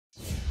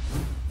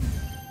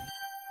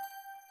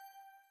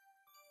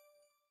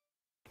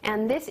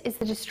and this is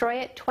the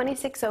DestroyIt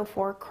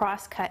 2604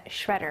 crosscut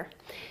shredder.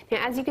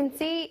 Now, as you can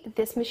see,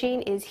 this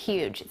machine is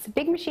huge. It's a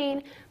big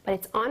machine, but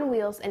it's on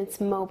wheels and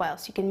it's mobile,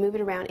 so you can move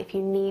it around if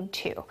you need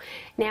to.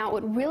 Now,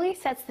 what really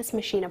sets this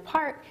machine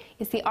apart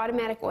is the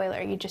automatic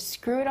oiler. You just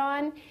screw it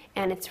on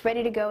and it's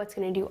ready to go. It's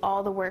going to do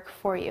all the work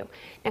for you.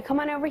 Now, come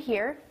on over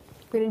here.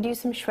 We're going to do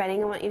some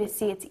shredding. I want you to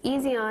see it's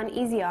easy on,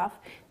 easy off.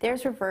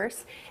 There's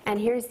reverse, and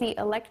here's the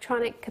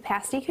electronic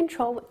capacity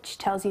control, which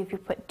tells you if you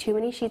put too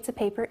many sheets of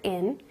paper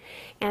in.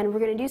 And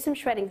we're going to do some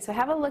shredding. So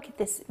have a look at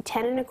this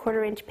 10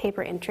 1/4 inch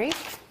paper entry.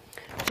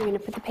 We're going to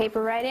put the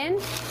paper right in.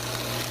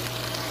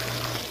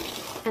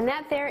 And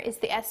that there is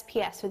the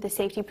SPS, or the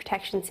Safety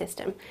Protection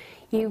System.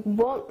 You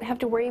won't have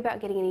to worry about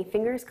getting any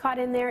fingers caught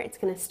in there. It's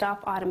going to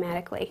stop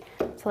automatically.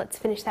 So let's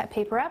finish that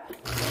paper up.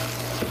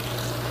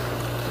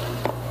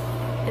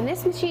 And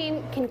this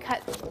machine can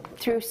cut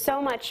through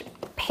so much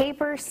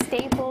paper,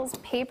 staples,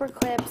 paper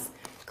clips,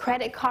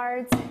 credit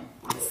cards,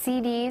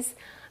 CDs.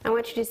 I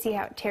want you to see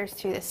how it tears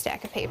through this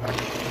stack of paper.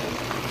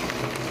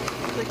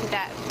 Look at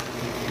that.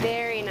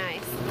 Very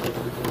nice.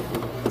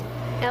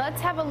 Now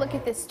let's have a look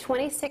at this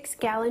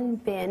 26-gallon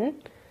bin.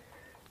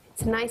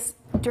 It's a nice,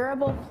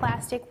 durable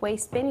plastic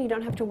waste bin. You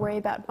don't have to worry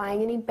about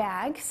buying any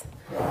bags.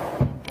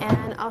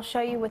 And I'll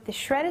show you what the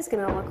shred is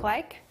going to look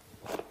like.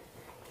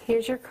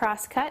 Here's your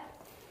crosscut.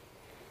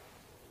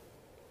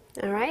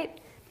 All right,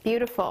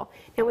 beautiful.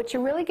 Now what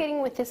you're really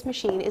getting with this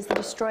machine is the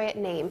DestroyIt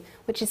name,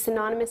 which is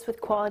synonymous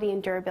with quality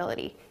and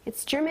durability.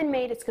 It's German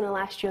made, it's going to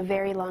last you a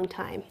very long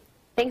time.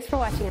 Thanks for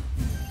watching.